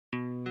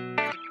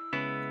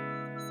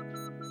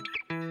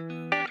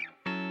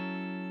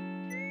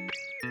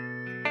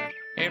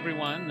Hey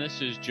everyone,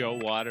 this is Joe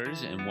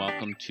Waters and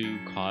welcome to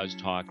Cause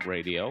Talk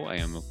Radio. I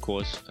am, of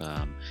course,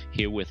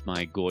 here with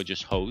my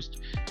gorgeous host,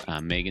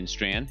 Megan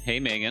Strand. Hey,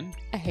 Megan.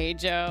 Hey,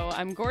 Joe.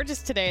 I'm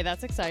gorgeous today.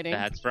 That's exciting.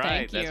 That's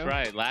right. That's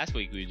right. Last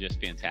week we were just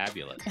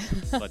fantabulous,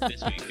 but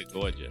this week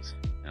we're gorgeous.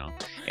 You know?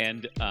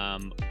 And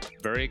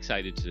very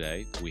excited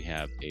today. We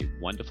have a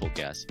wonderful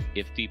guest,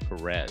 Ifti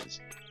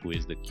Perez, who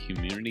is the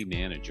community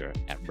manager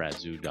at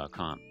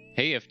Razoo.com.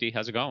 Hey, Ifti,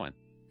 how's it going?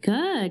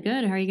 Good.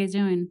 How are you guys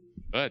doing?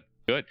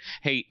 Good.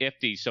 Hey,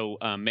 Ifti, so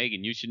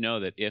Megan, you should know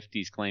that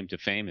Ifti's claim to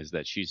fame is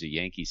that she's a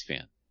Yankees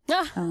fan.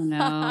 Oh,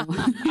 no.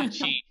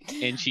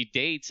 and she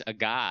dates a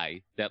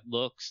guy that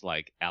looks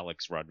like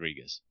Alex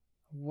Rodriguez.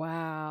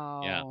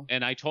 Wow. Yeah,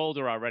 and I told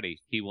her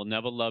already, he will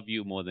never love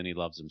you more than he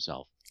loves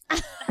himself.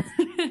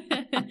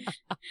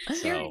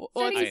 It's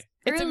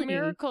a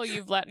miracle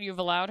you've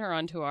allowed her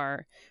onto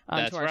our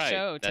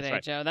show today,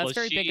 right. Joe. That's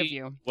very big of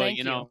you. Thank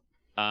you.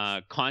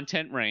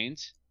 Content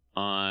reigns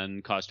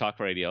on Cause Talk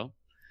Radio.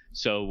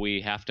 So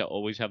we have to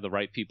always have the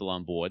right people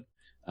on board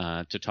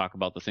to talk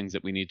about the things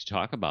that we need to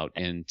talk about.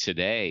 And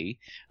today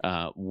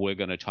we're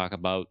going to talk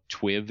about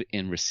TWIV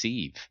and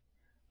Receive,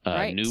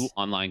 new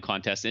online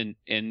contest. And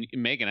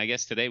Megan, I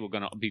guess today we're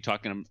going to be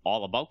talking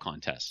all about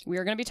contests. We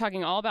are going to be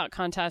talking all about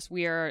contests.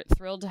 We are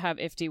thrilled to have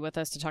Ifti with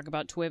us to talk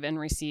about TWIV and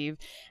Receive.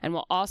 And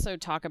we'll also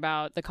talk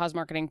about the Cause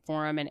Marketing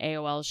Forum and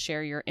AOL's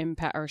Share Your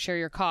Impact or Share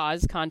Your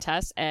Cause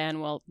contest.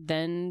 And we'll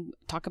then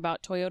talk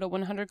about Toyota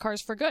 100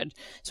 Cars for Good.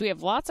 So we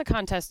have lots of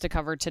contests to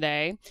cover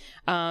today.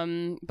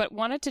 But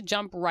wanted to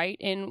jump right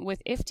in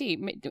with Ifti.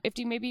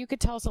 Ifti, maybe you could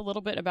tell us a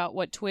little bit about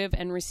what TWIV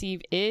and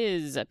Receive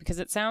is, because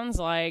it sounds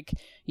like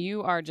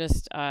you are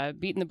just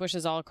beating the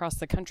bushes all across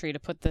the country to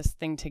put this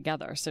thing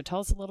together. So tell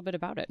us a little bit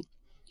about it.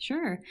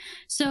 Sure.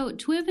 So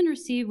TWIV and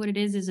Receive, what it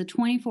is a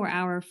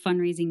 24-hour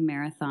fundraising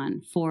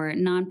marathon for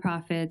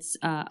nonprofits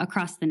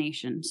across the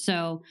nation.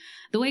 So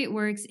the way it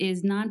works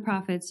is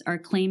nonprofits are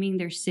claiming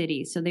their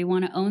city. So they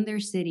want to own their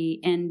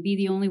city and be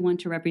the only one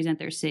to represent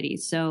their city.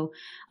 So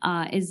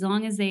as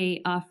long as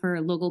they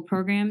offer local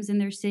programs in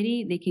their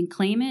city, they can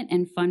claim it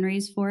and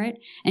fundraise for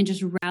it and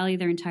just rally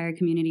their entire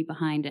community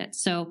behind it.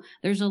 So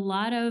there's a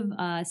lot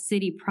of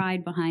city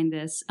pride behind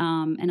this,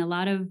 and a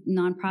lot of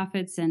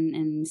nonprofits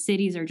and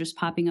cities are just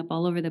popping up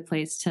all over the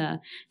place to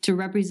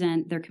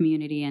represent their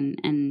community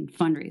and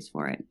fundraise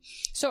for it.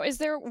 So is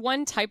there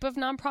one type of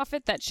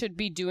nonprofit that should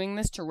be doing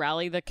this to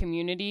rally the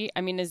community?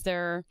 I mean, is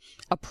there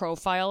a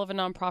profile of a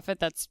nonprofit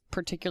that's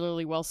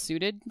particularly well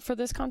suited for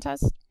this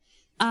contest?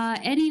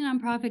 Any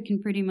nonprofit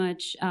can pretty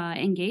much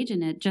engage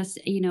in it. Just,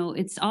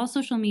 it's all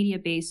social media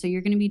based. So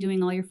you're going to be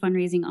doing all your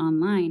fundraising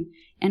online.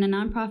 And a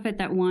nonprofit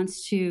that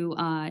wants to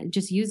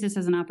just use this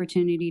as an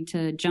opportunity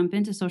to jump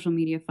into social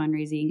media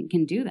fundraising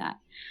can do that.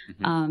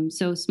 Mm-hmm.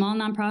 So small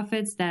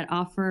nonprofits that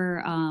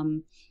offer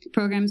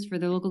programs for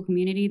their local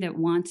community that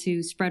want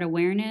to spread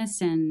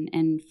awareness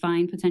and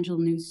find potential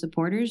new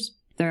supporters,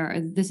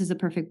 this is a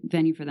perfect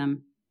venue for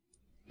them.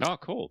 Oh,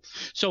 cool.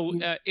 So,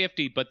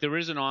 Ifti, but there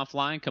is an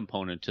offline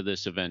component to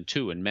this event,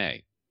 too, in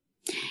May.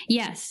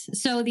 Yes.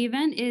 So the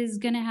event is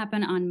going to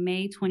happen on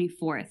May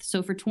 24th.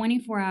 So for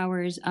 24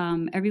 hours,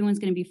 everyone's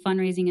going to be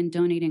fundraising and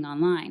donating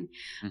online.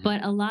 Mm-hmm.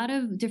 But a lot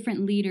of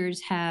different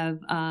leaders have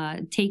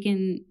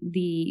taken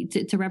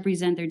to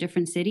represent their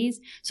different cities.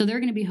 So they're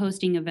going to be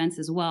hosting events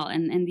as well.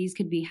 And these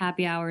could be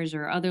happy hours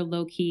or other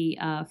low-key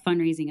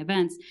fundraising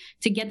events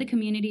to get the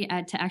community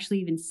to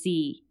actually even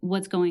see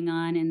what's going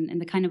on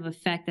and the kind of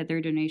effect that their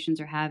donations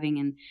are having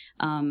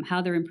and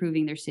how they're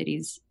improving their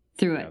cities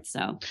through it.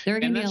 So there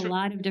are going to be a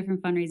lot of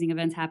different fundraising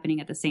events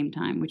happening at the same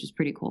time, which is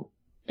pretty cool.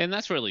 And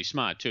that's really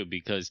smart, too,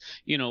 because,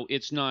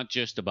 it's not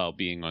just about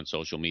being on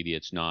social media.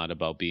 It's not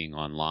about being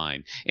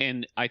online.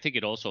 And I think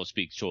it also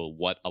speaks to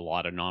what a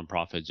lot of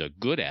nonprofits are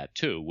good at,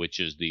 too,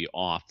 which is the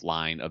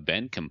offline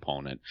event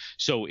component.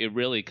 So it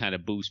really kind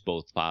of boosts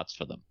both parts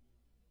for them.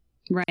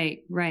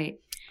 Right.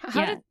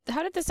 How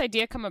did this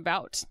idea come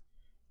about?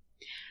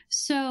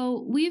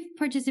 So we've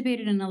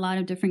participated in a lot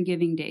of different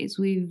giving days.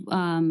 We've,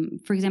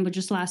 for example,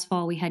 just last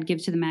fall, we had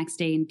Give to the Max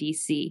Day in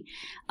DC.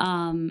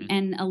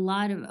 And a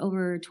lot of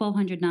over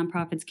 1,200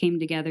 nonprofits came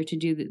together to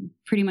do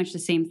pretty much the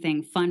same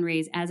thing,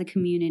 fundraise as a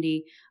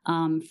community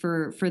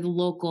for the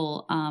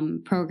local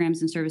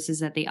programs and services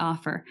that they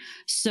offer.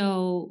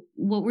 So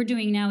what we're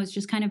doing now is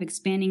just kind of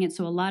expanding it.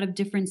 So a lot of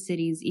different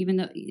cities, even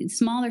though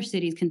smaller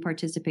cities can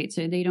participate.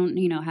 So they don't,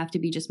 have to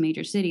be just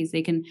major cities.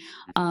 They can,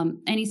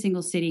 any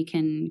single city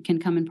can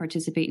come and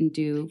participate and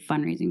do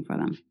fundraising for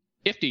them.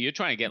 Ifti, you're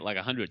trying to get like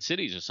 100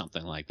 cities or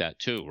something like that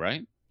too,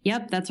 right?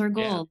 Yep, that's our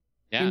goal.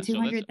 Yeah. And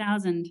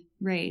 200,000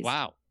 raised.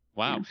 Wow.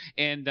 Yeah.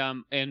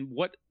 And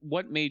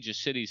what major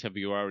cities have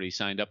you already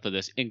signed up for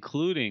this,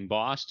 including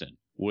Boston,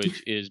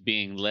 which is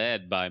being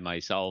led by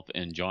myself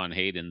and John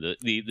Hayden,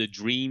 the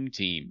dream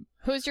team?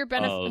 Who's your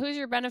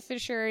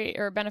beneficiary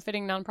or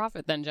benefiting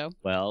nonprofit then, Joe?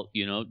 Well,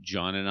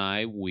 John and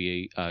I,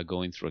 we are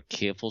going through a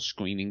careful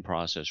screening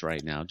process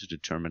right now to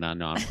determine our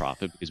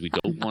nonprofit because we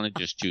don't want to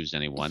just choose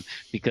anyone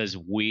because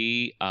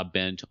we are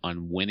bent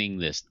on winning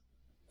this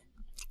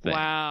thing.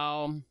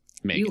 Wow.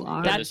 Megan. You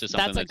are. This is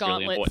something that's a that's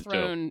really gauntlet important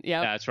thrown. too.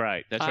 Yep. That's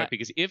right. That's right.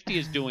 Because Ifti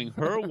is doing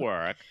her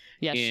work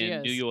Yes, she in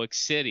is. New York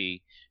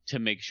City to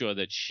make sure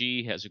that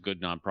she has a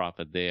good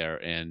nonprofit there,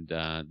 and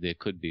there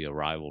could be a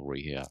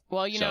rivalry here.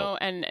 Well, you know,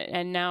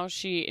 and now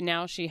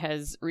she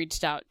has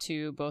reached out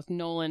to both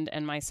Noland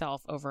and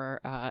myself over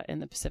in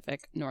the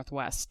Pacific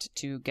Northwest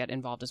to get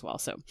involved as well.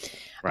 So,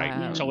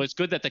 right. So it's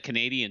good that the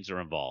Canadians are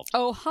involved.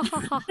 Oh, ha ha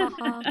ha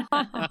ha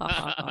ha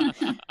ha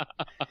ha.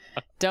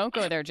 Don't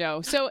go there,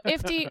 Joe. So,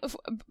 Ifti,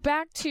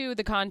 back to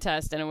the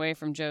contest and away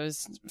from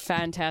Joe's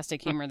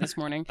fantastic humor this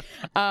morning.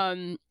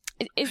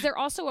 Is there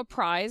also a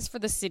prize for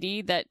the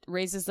city that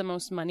raises the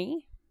most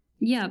money?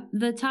 Yeah,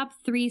 the top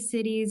 3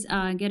 cities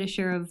get a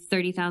share of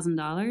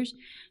 $30,000.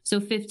 So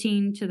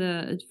 15 to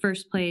the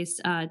first place,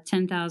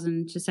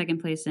 10,000 to second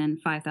place,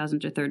 and 5,000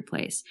 to third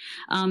place.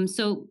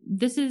 So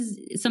this is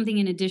something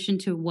in addition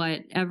to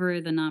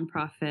whatever the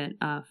nonprofit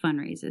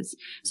fundraises.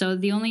 So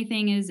the only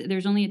thing is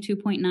there's only a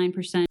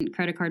 2.9%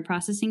 credit card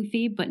processing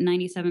fee, but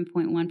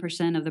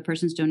 97.1% of the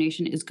person's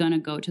donation is going to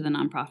go to the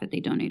nonprofit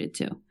they donated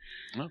to.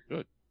 Oh,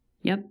 good.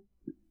 Yep.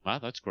 Wow,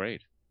 that's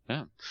great.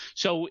 Yeah.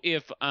 So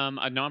if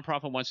a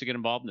nonprofit wants to get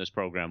involved in this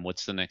program,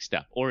 what's the next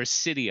step? Or a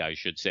city, I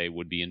should say,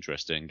 would be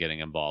interested in getting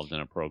involved in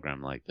a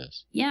program like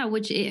this. Yeah, or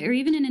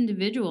even an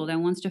individual that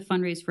wants to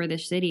fundraise for their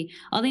city.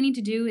 All they need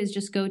to do is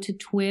just go to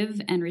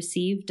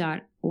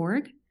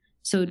twivandreceive.org.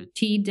 So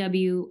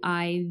TWIVE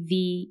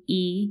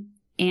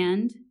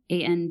and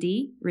AND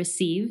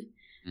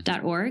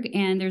receive.org.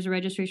 And there's a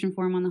registration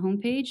form on the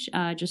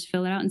homepage. Just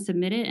fill it out and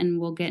submit it,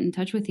 and we'll get in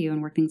touch with you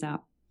and work things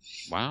out.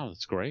 Wow,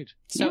 that's great.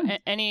 So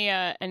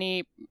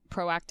any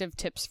proactive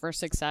tips for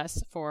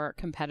success for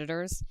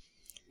competitors?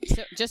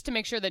 So just to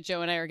make sure that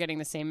Joe and I are getting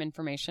the same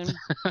information.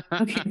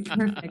 Okay,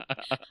 perfect.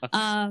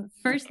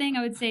 First thing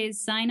I would say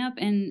is sign up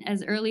and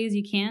as early as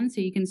you can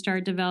so you can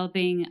start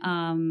developing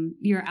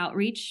your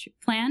outreach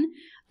plan.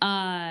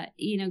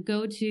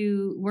 Go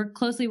to work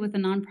closely with a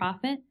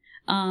nonprofit.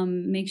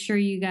 Make sure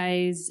you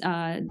guys,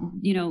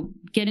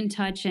 get in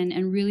touch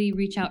and really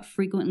reach out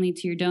frequently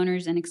to your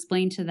donors and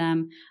explain to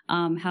them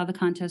how the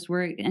contest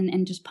works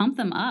and just pump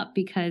them up,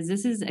 because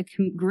this is a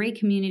great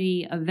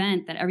community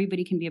event that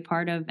everybody can be a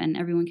part of and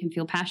everyone can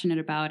feel passionate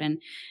about,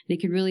 and they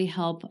could really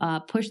help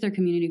push their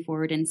community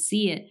forward and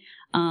see it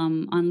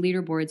on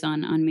leaderboards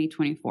on May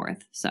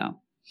 24th. So,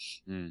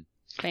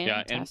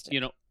 Fantastic.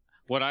 Yeah, and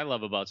what I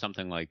love about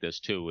something like this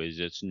too is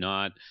it's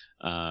not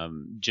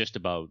just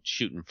about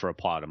shooting for a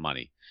pot of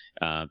money.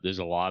 There's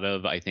a lot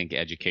of, I think,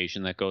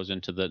 education that goes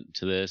into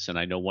this, and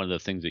I know one of the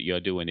things that you're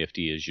doing,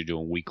 Ifti, is you're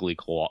doing weekly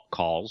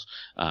calls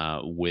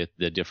with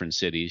the different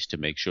cities to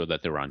make sure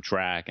that they're on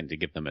track and to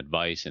give them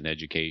advice and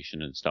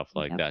education and stuff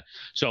like that.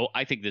 So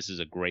I think this is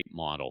a great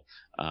model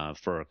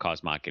for a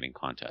cause marketing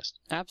contest.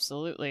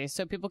 Absolutely.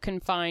 So people can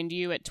find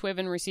you at Twiv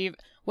and Receive.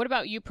 What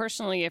about you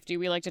personally, Ifti?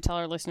 We like to tell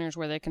our listeners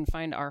where they can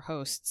find our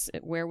hosts.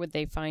 Where would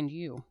they find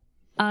you?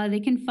 They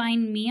can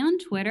find me on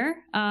Twitter.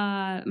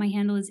 My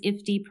handle is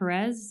Ifti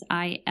Perez,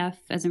 IF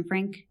as in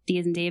Frank, D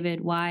as in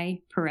David,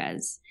 Y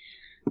Perez.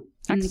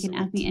 And they can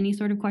ask me any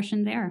sort of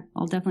question there.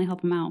 I'll definitely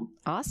help them out.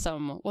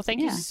 Awesome. Well,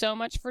 thank you so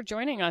much for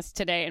joining us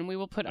today. And we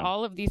will put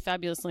all of these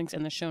fabulous links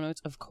in the show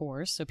notes, of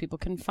course, so people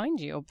can find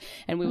you.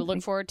 And we will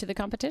look forward to the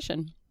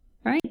competition.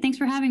 All right. Thanks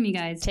for having me,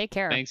 guys. Take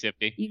care. Thanks,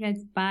 Ifti. You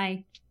guys.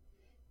 Bye.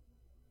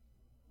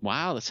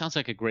 Wow, that sounds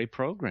like a great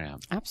program.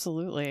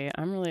 Absolutely.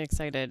 I'm really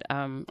excited.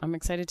 I'm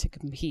excited to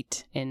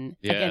compete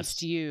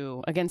against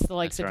you, against the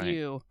likes of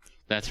you.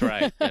 That's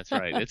right. That's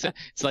right.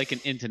 It's like an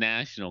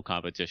international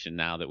competition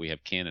now that we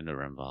have Canada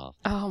involved.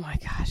 Oh my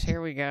gosh,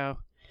 here we go.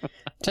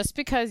 Just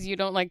because you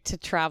don't like to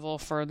travel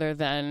further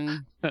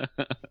than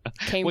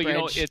Cambridge.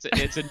 Well,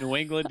 it's a New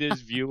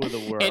Englander's view of the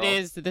world. It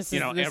is. This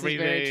is everything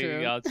very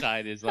true.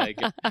 Outside is like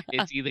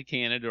it's either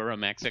Canada or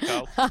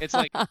Mexico. It's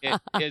like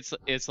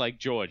it's like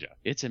Georgia.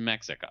 It's in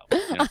Mexico.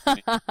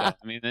 I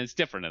mean, it's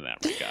different in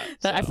that regard.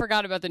 So. I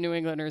forgot about the New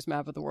Englander's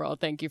map of the world.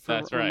 Thank you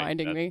for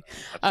reminding me.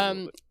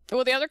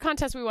 Well, the other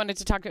contest we wanted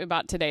to talk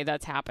about today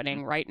that's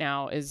happening right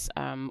now is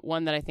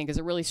one that I think is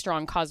a really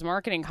strong cause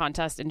marketing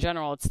contest in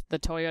general. It's the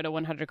Toyota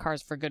 100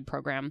 Cars for Good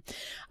program.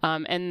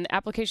 And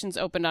applications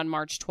opened on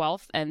March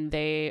 12th, and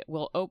they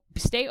will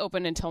stay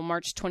open until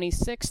March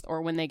 26th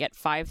or when they get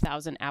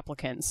 5,000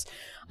 applicants.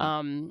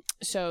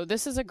 So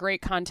this is a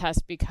great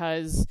contest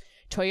because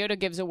Toyota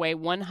gives away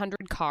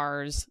 100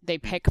 cars. They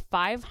pick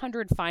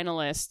 500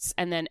 finalists,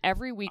 and then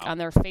every week on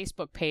their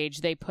Facebook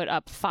page, they put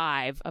up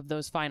 5 of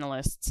those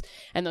finalists.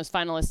 And those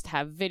finalists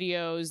have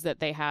videos that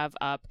they have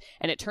up,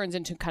 and it turns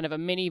into kind of a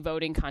mini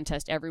voting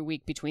contest every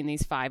week between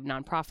these 5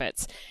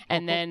 nonprofits.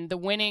 And then the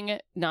winning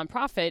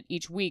nonprofit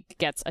each week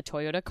gets a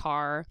Toyota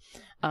car,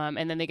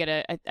 and then they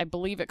get I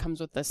believe it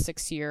comes with a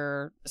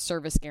 6-year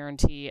service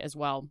guarantee as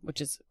well,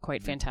 which is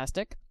quite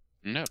fantastic.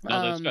 No,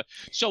 that's good.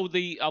 So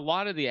a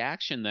lot of the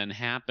action then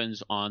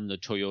happens on the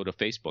Toyota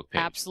Facebook page.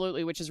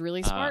 Absolutely, which is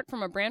really smart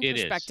from a brand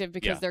perspective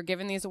because they're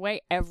giving these away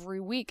every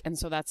week, and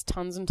so that's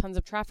tons and tons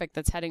of traffic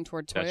that's heading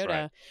toward Toyota. That's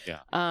right.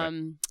 Yeah.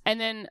 And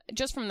then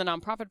just from the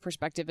nonprofit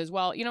perspective as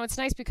well, it's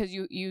nice because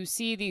you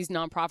see these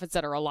nonprofits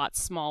that are a lot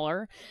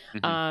smaller,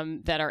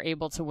 that are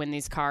able to win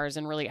these cars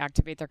and really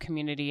activate their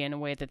community in a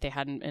way that they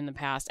hadn't in the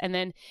past. And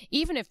then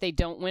even if they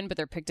don't win, but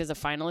they're picked as a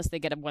finalist, they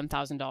get a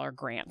 $1,000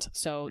 grant.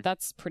 So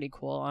that's pretty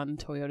cool on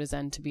Toyota's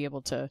end to be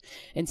able to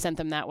incent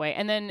them that way.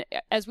 And then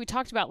as we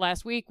talked about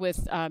last week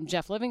with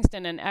Jeff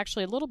Livingston, and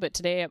actually a little bit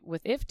today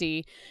with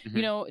IFTY,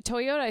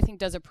 Toyota, I think,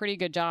 does a pretty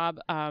good job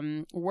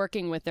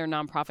working with their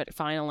nonprofit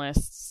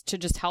finalists to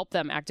just help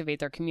them activate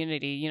their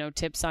community,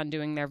 tips on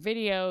doing their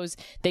videos.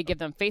 They give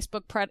them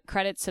Facebook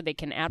credits so they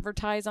can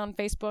advertise on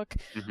Facebook.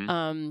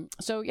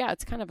 So yeah,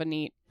 it's kind of a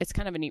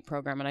neat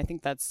program. And I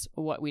think that's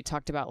what we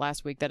talked about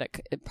last week, that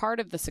part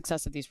of the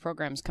success of these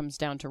programs comes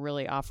down to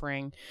really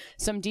offering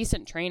some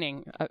decent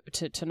training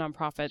to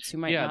nonprofits who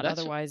might not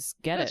otherwise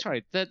get it. That's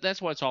right.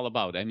 That's what it's all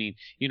about. I mean,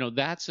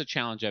 that's the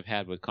challenge I've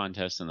had with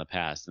contests in the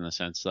past, in the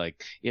sense,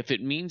 like, if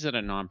it means that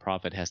a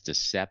nonprofit has to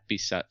set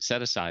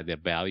aside their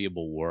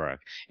valuable work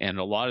and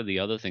a lot of the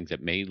other things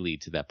that may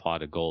lead to that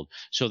pot of gold,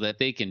 so that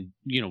they can,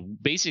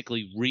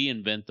 basically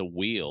reinvent the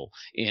wheel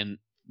and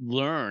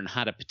learn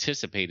how to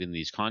participate in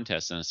these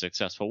contests in a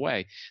successful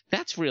way,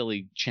 that's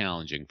really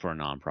challenging for a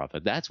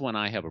nonprofit. That's when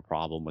I have a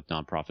problem with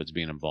nonprofits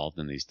being involved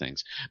in these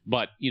things.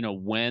 But,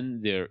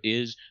 when there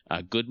is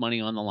good money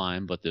on the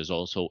line, but there's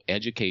also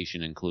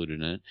education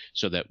included in it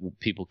so that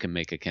people can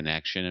make a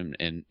connection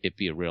and it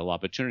be a real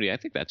opportunity, I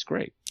think that's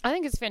great. I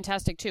think it's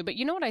fantastic too. But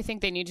what I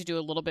think they need to do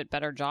a little bit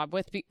better job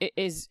with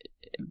is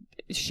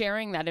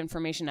sharing that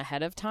information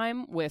ahead of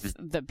time with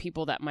the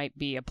people that might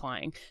be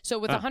applying. So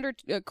with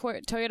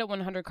Toyota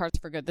 100 Cars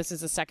for Good, this is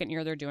the second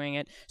year they're doing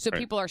it. So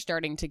people are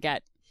starting to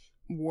get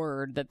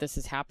word that this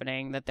is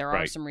happening, that there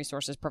are some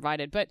resources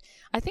provided. But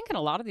I think in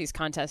a lot of these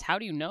contests, how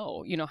do you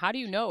know? How do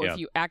you know if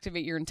you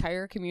activate your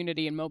entire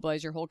community and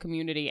mobilize your whole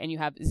community and you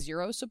have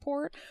zero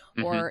support,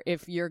 or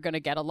if you're going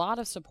to get a lot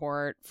of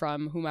support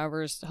from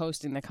whomever's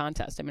hosting the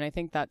contest? I mean, I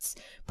think that's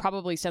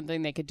probably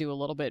something they could do a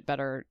little bit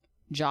better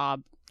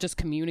job just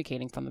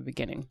communicating from the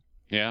beginning.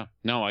 Yeah,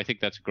 no, I think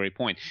that's a great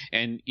point.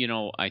 And,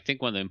 I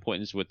think one of the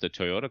importance with the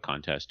Toyota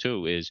contest,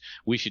 too, is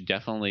we should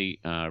definitely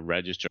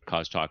register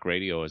Cause Talk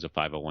Radio as a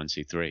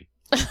 501c3.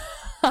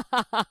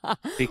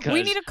 Because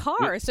we need a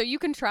car so you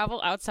can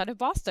travel outside of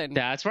Boston.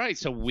 That's right.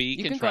 So we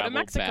can travel to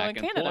Mexico back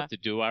and forth to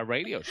do our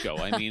radio show.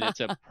 I mean,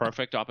 it's a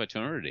perfect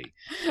opportunity.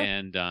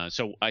 And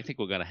so I think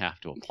we're going to have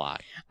to apply.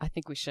 I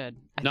think we should.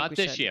 Not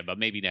this year, but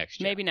maybe next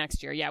year. Maybe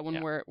next year. Yeah,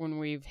 when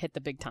we've hit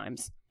the big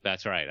times.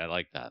 That's right. I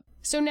like that.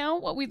 So now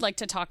what we'd like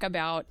to talk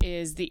about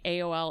is the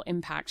AOL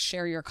Impact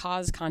Share Your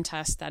Cause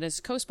contest that is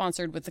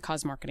co-sponsored with the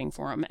Cause Marketing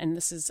Forum. And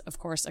this is, of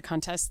course, a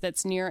contest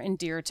that's near and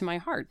dear to my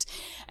heart.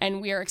 And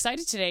we are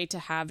excited today to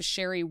have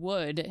Sherry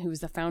Wood,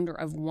 who's the founder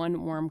of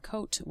One Warm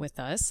Coat, with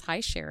us.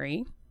 Hi,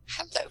 Sherry.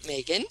 Hello,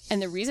 Megan.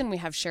 And the reason we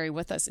have Sherry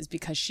with us is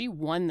because she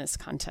won this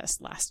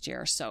contest last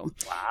year. So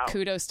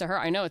kudos to her.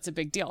 I know it's a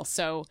big deal.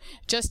 So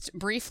just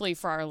briefly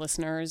for our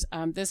listeners,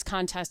 this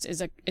contest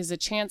is a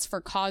chance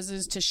for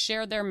causes to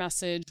share their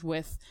message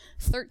with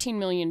 13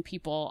 million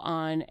people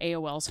on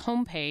AOL's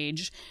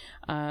homepage.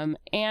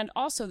 And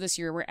also this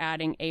year, we're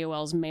adding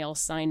AOL's mail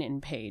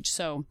sign-in page.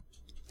 So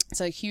it's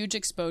a huge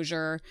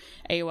exposure.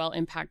 AOL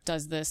Impact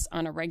does this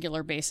on a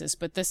regular basis,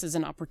 but this is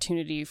an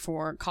opportunity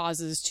for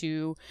causes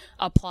to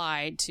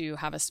apply to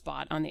have a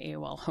spot on the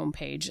AOL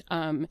homepage.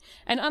 And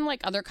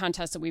unlike other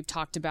contests that we've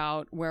talked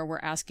about, where we're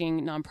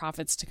asking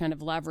nonprofits to kind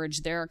of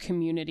leverage their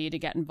community to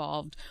get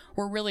involved,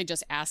 we're really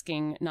just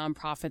asking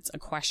nonprofits a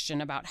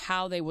question about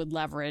how they would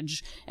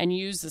leverage and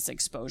use this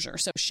exposure.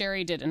 So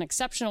Sherry did an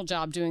exceptional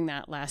job doing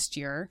that last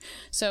year.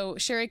 So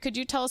Sherry, could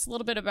you tell us a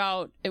little bit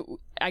about,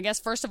 I guess,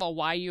 first of all,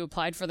 why you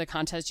applied for the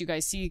contest? You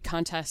guys see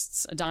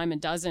contests a dime a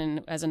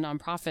dozen as a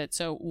nonprofit.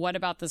 So what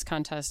about this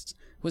contest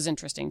was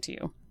interesting to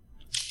you?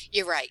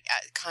 You're right.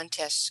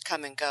 Contests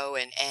come and go,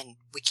 and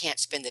we can't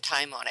spend the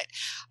time on it.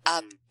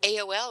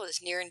 AOL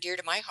is near and dear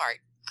to my heart.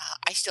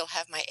 I still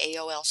have my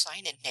AOL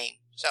sign-in name.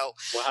 So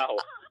wow.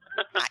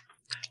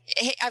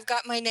 I've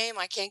got my name.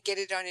 I can't get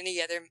it on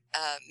any other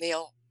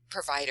mail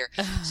provider.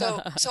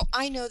 So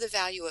I know the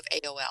value of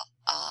AOL.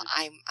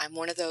 I'm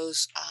one of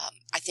those.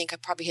 I think I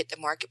probably hit the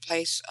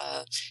marketplace.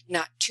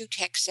 Not too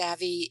tech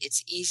savvy.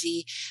 It's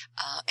easy,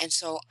 and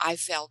so I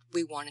felt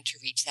we wanted to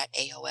reach that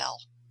AOL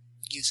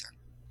user.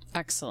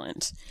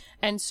 Excellent.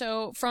 And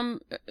so from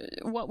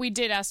what we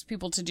did ask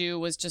people to do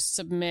was just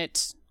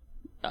submit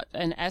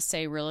an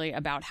essay really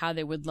about how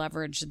they would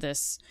leverage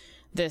this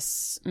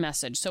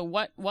message. So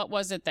what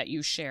was it that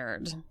you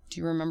shared? Do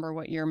you remember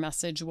what your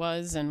message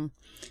was? And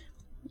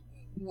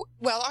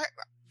well,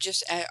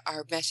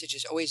 our message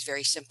is always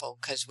very simple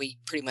because we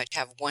pretty much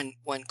have one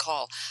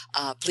call.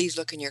 Please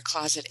look in your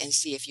closet and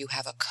see if you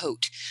have a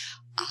coat.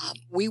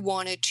 We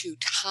wanted to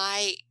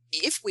tie.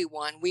 If we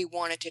won, we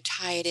wanted to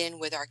tie it in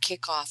with our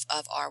kickoff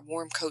of our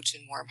Warm Coats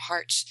and Warm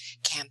Hearts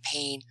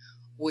campaign,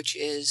 which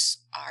is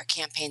our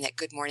campaign that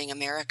Good Morning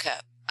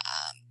America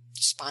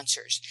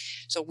sponsors.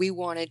 So we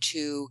wanted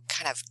to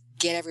kind of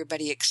get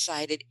everybody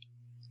excited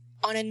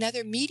on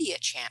another media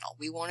channel.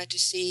 We wanted to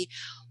see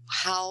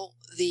how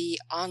the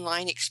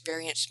online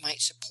experience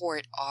might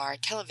support our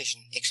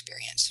television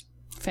experience.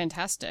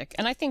 Fantastic.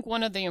 And I think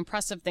one of the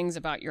impressive things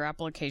about your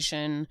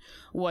application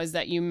was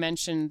that you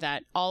mentioned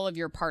that all of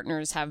your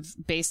partners have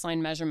baseline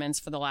measurements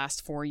for the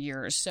last 4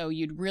 years. So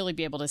you'd really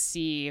be able to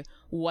see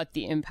what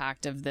the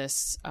impact of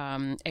this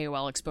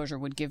AOL exposure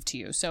would give to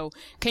you. So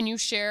can you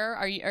share,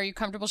 are you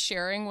comfortable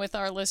sharing with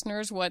our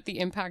listeners what the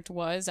impact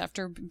was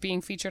after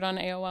being featured on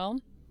AOL?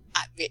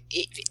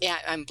 Yeah,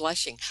 I'm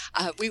blushing.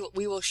 We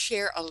will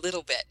share a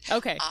little bit.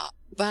 Okay.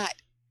 But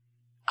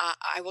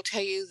I will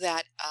tell you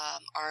that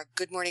our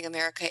Good Morning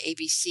America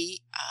ABC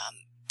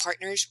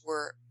partners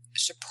were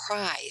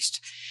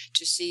surprised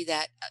to see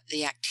that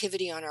the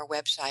activity on our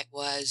website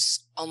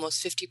was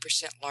almost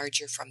 50%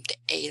 larger from the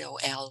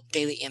AOL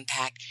Daily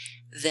Impact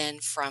than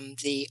from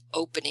the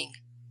opening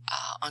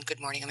on Good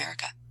Morning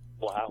America.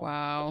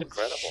 Wow. That's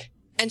incredible.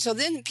 And so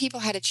then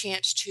people had a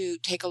chance to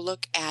take a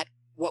look at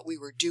what we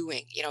were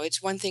doing. You know,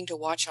 it's one thing to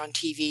watch on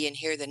TV and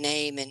hear the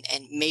name and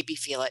maybe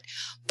feel it,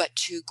 but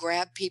to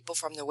grab people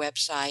from the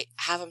website,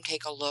 have them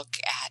take a look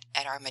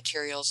at our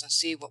materials and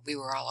see what we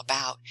were all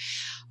about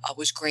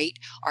was great.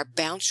 Our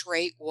bounce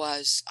rate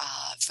was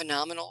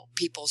phenomenal.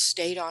 People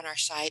stayed on our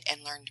site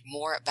and learned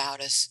more about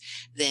us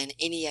than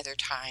any other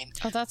time.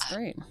 Oh, that's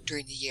great.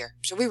 During the year.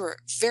 So we were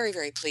very,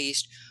 very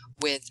pleased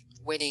with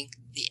winning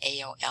the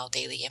AOL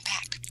Daily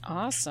Impact.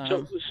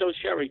 Awesome. So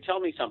Sherry, tell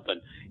me something.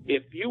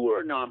 If you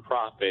were a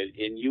nonprofit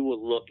and you were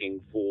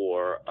looking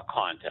for a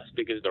contest,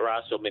 because there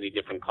are so many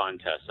different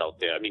contests out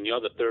there, I mean,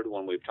 you're the third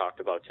one we've talked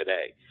about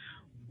today.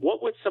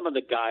 What would some of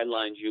the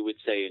guidelines you would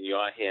say in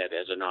your head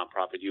as a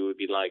nonprofit? You would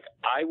be like,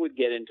 I would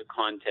get into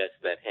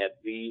contests that had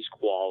these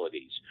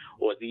qualities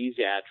or these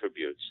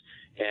attributes.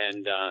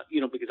 And,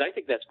 because I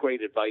think that's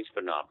great advice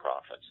for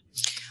nonprofits.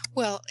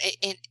 Well,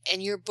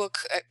 in your book,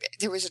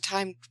 there was a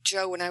time,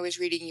 Joe, when I was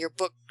reading your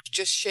book,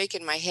 just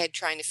shaking my head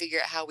trying to figure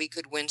out how we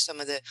could win some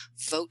of the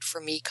Vote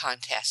for Me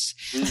contests.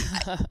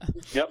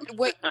 Yep.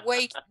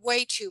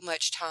 way too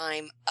much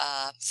time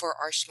for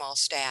our small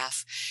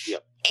staff.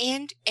 Yep.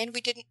 And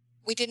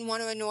we didn't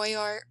want to annoy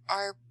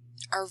our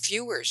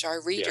viewers,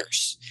 our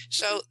readers. Yes.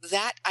 So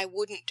that I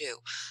wouldn't do.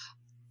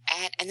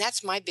 And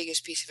that's my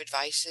biggest piece of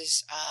advice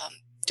is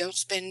don't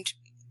spend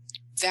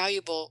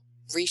valuable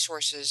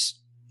resources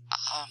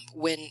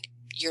when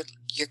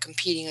you're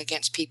competing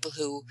against people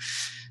who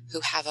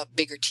have a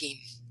bigger team.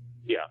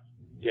 Yeah.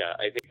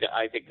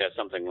 I think that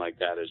something like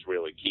that is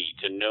really key,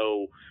 to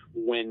know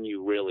when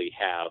you really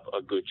have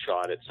a good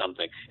shot at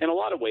something. In a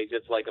lot of ways,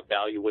 it's like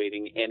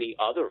evaluating any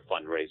other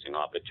fundraising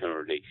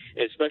opportunity,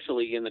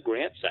 especially in the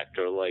grant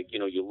sector. Like,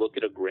 you look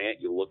at a grant,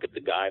 you look at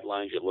the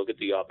guidelines, you look at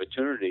the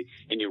opportunity,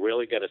 and you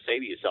really got to say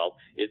to yourself,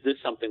 is this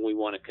something we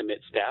want to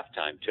commit staff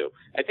time to?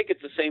 I think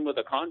it's the same with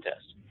a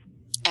contest.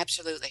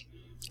 Absolutely.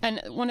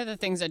 And one of the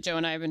things that Joe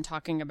and I have been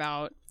talking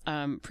about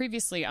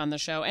previously on the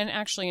show, and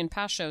actually in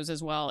past shows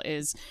as well,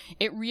 is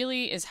it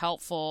really is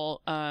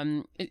helpful,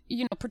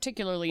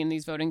 particularly in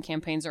these voting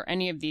campaigns or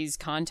any of these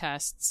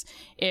contests,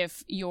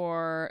 if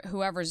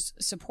whoever's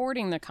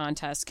supporting the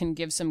contest can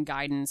give some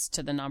guidance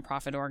to the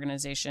nonprofit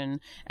organization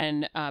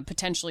and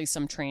potentially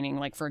some training.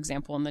 Like, for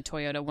example, in the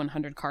Toyota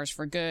 100 Cars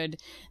for Good,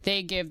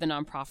 they give the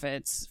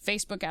nonprofits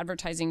Facebook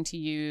advertising to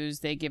use.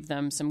 They give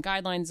them some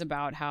guidelines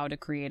about how to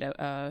create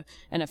an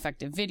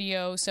effective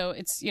video. So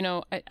it's,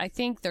 I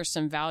think there's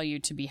some value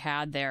to be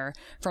had there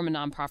from a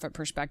nonprofit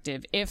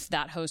perspective if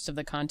that host of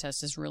the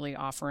contest is really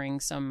offering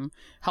some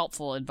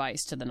helpful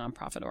advice to the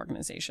nonprofit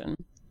organization.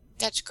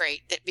 That's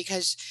great,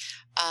 because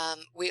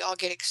we all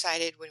get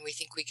excited when we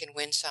think we can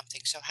win something.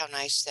 So how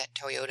nice that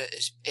Toyota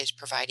is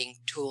providing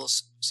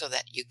tools so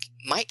that you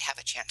might have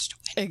a chance to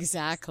win.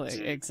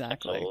 Exactly.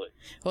 Absolutely.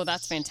 Well,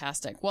 that's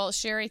fantastic. Well,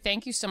 Sherry,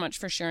 thank you so much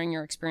for sharing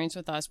your experience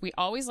with us. We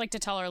always like to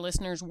tell our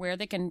listeners where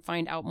they can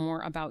find out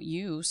more about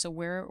you. So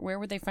where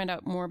would they find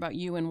out more about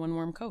you and One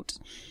Warm Coat?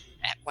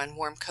 At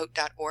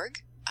onewarmcoat.org.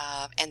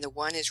 And the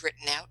one is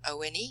written out,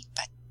 O-N-E,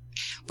 but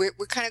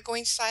we're kind of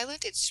going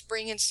silent. It's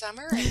spring and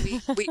summer,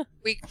 and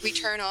we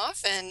turn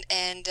off and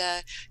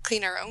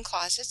clean our own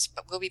closets.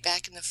 But we'll be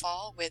back in the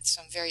fall with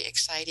some very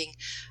exciting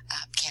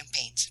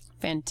campaigns.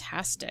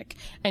 Fantastic.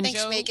 And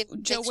thanks,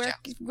 Megan. Joe,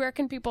 where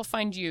can people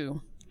find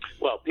you?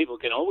 Well, people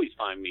can always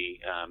find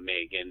me,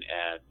 Megan,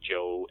 at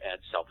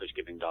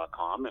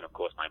joe@selfishgiving.com, and, of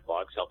course, my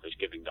blog,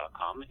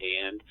 selfishgiving.com,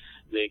 and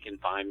they can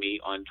find me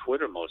on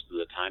Twitter most of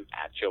the time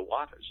at Joe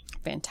Waters.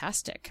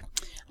 Fantastic.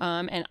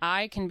 And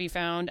I can be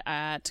found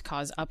at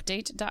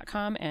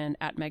causeupdate.com and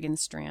at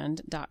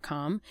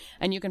meganstrand.com.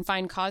 And you can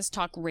find Cause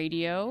Talk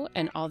Radio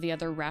and all the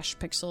other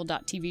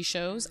rashpixel.tv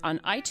shows on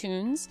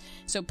iTunes.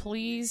 So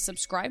please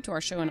subscribe to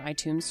our show on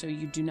iTunes so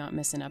you do not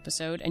miss an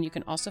episode. And you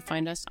can also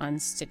find us on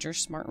Stitcher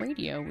Smart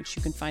Radio, which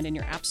you can find in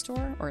your app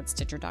store or at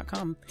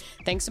Stitcher.com.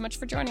 Thanks so much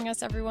for joining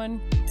us,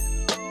 everyone.